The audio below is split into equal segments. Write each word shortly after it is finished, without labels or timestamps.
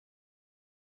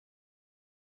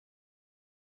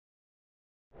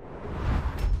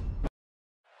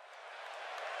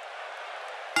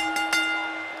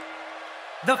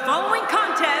The following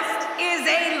contest is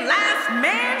a last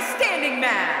man standing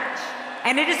match,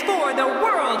 and it is for the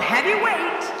World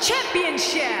Heavyweight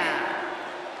Championship.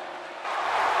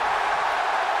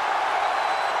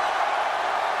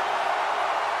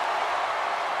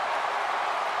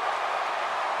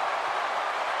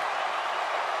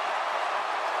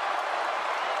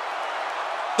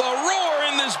 The roar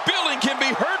in this building can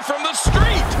be heard from the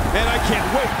street. And I can't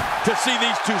wait to see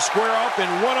these two square off in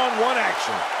one-on-one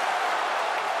action.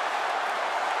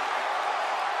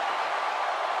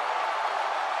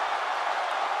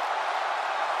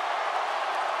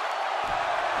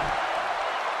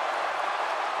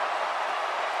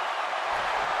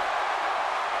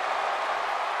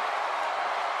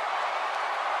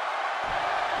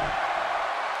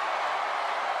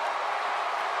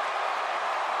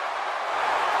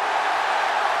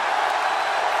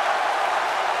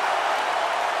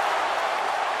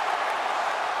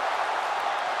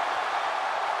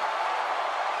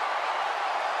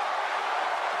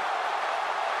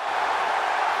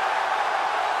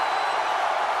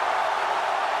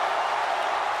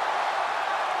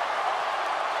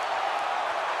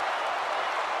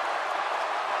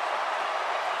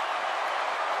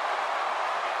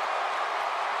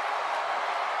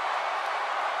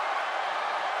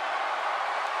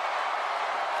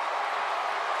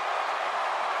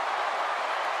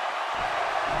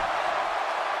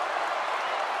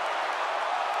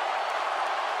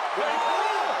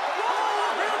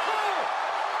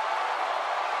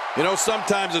 You know,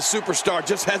 sometimes a superstar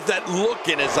just has that look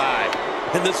in his eye.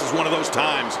 And this is one of those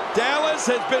times. Dallas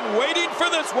has been waiting for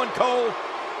this one, Cole.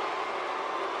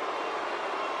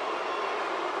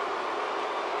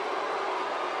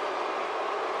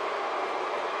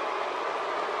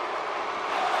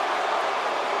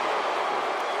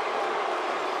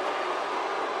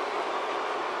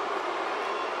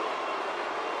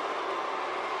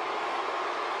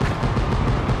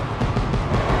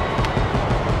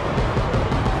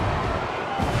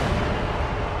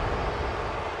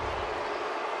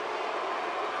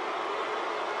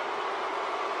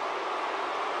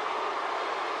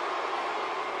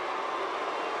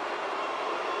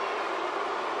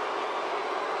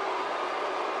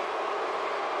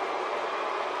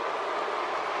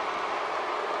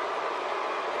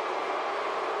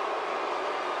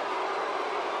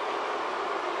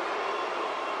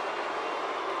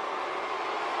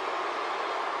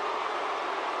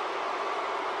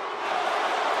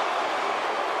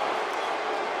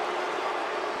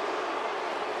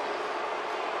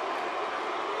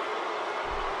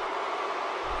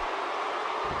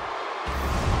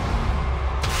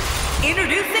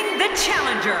 Introducing the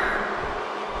challenger.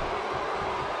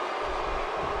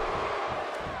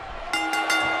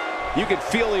 You can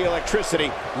feel the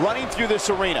electricity running through this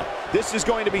arena. This is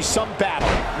going to be some battle.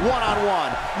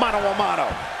 One-on-one,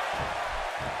 mano-a-mano.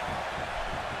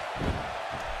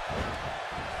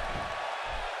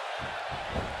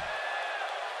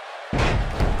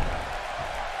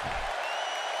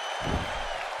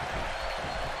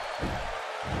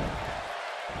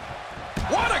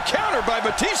 What a counter by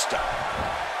Batista.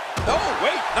 Oh,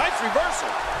 wait, nice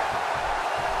reversal.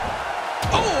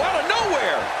 Oh, out of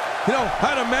nowhere. You know,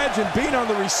 I'd imagine being on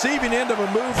the receiving end of a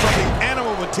move from the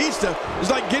animal Batista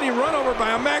is like getting run over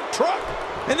by a Mack truck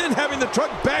and then having the truck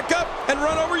back up and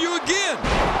run over you again.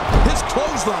 His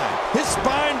clothesline, his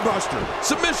spine buster,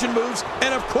 submission moves,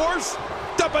 and of course,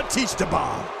 the Batista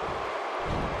bomb.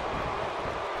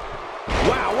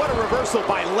 Wow, what a reversal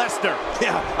by Lesnar.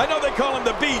 Yeah, I know they call him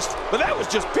the Beast, but that was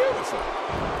just beautiful.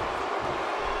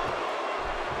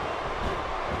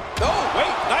 Oh, wait,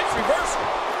 nice reversal.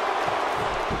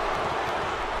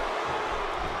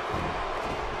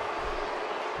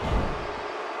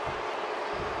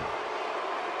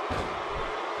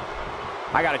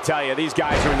 I gotta tell you, these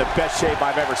guys are in the best shape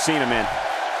I've ever seen them in.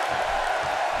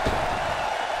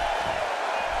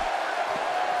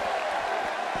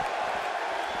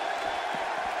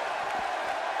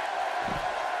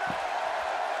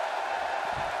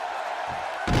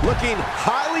 Looking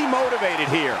highly motivated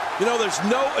here. You know, there's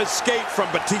no escape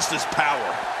from Batista's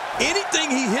power. Anything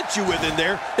he hits you with in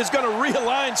there is going to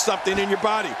realign something in your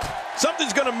body.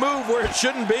 Something's going to move where it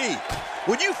shouldn't be.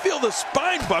 When you feel the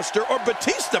spine buster or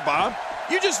Batista bomb,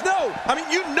 you just know. I mean,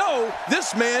 you know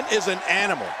this man is an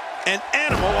animal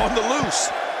on the loose.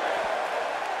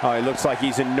 Oh, he looks like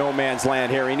he's in no man's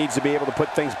land here. He needs to be able to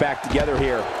put things back together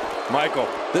here. Michael,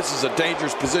 this is a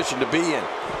dangerous position to be in.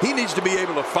 He needs to be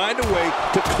able to find a way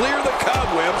to clear the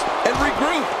cobwebs and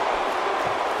regroup.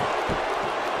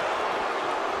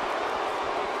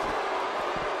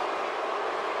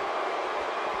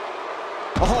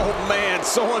 Oh, man,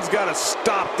 someone's got to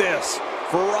stop this.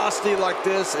 Ferocity like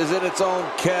this is in its own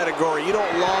category. You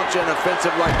don't launch an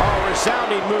offensive like that. Oh,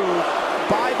 resounding move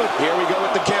by, but here we go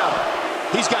with the count.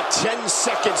 He's got 10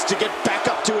 seconds to get back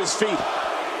up to his feet.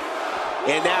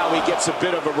 And now he gets a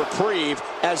bit of a reprieve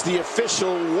as the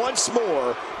official once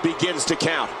more begins to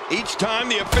count. Each time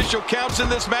the official counts in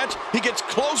this match, he gets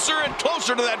closer and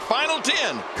closer to that final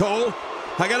 10. Cole,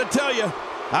 I gotta tell you,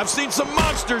 I've seen some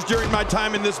monsters during my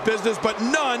time in this business, but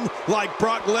none like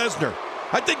Brock Lesnar.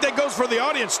 I think that goes for the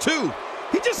audience, too.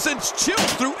 He just sends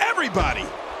chills through everybody.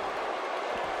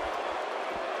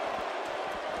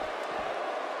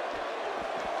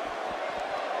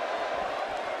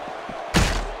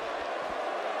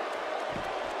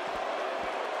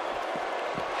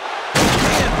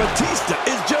 Man, Batista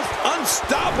is just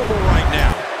unstoppable right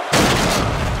now.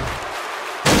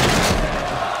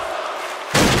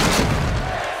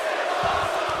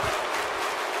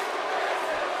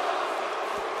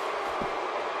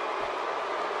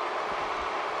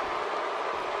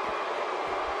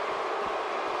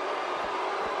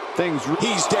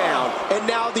 He's down, and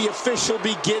now the official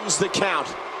begins the count.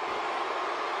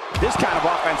 This kind of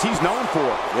offense he's known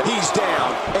for. He's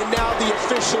down, and now the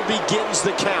official begins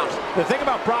the count. The thing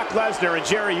about Brock Lesnar, and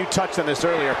Jerry, you touched on this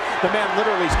earlier, the man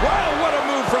literally... Wow, what a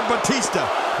move from Batista.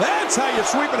 That's how you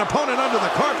sweep an opponent under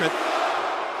the carpet.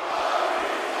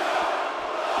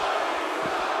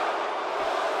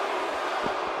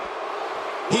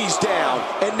 He's down,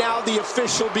 and now the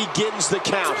official begins the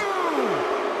count.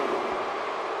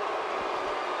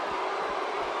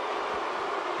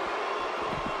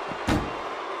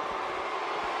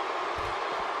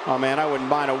 Oh, man, I wouldn't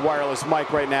mind a wireless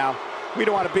mic right now. We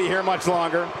don't want to be here much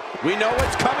longer. We know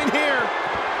what's coming here.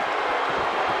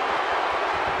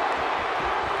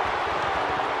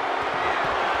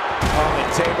 On the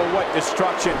table, what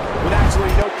destruction. With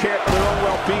absolutely no care for their own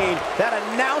well-being. That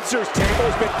announcer's table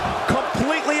has been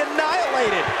completely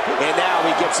annihilated. And now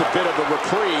he gets a bit of a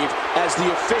reprieve as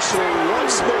the official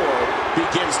once more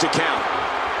begins to count.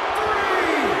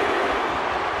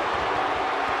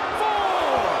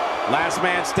 Last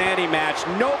man standing match.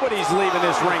 Nobody's leaving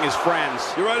this ring as friends.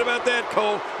 You're right about that,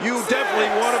 Cole. You definitely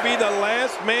want to be the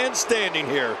last man standing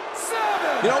here.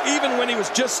 You know, even when he was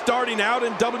just starting out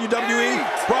in WWE,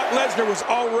 Brock Lesnar was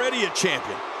already a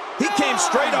champion. He came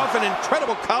straight off an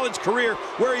incredible college career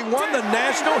where he won the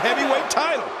national heavyweight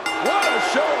title. What a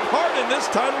show of heart in this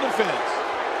title defense.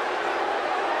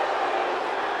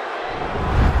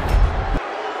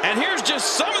 And here's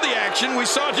just some of the action we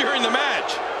saw during the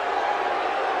match.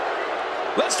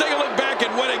 Let's take a look back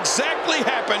at what exactly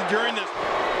happened during this.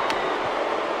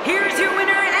 Here's your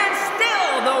winner and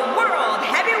still the World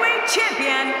Heavyweight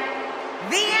Champion,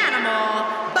 the Animal,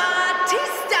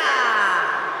 Batista.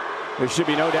 There should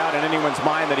be no doubt in anyone's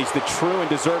mind that he's the true and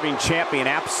deserving champion.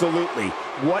 Absolutely.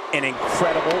 What an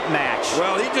incredible match.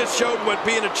 Well, he just showed what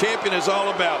being a champion is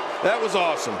all about. That was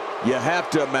awesome. You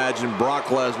have to imagine Brock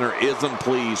Lesnar isn't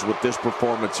pleased with this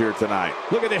performance here tonight.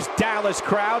 Look at this Dallas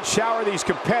crowd shower these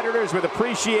competitors with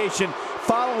appreciation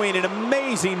following an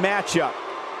amazing matchup.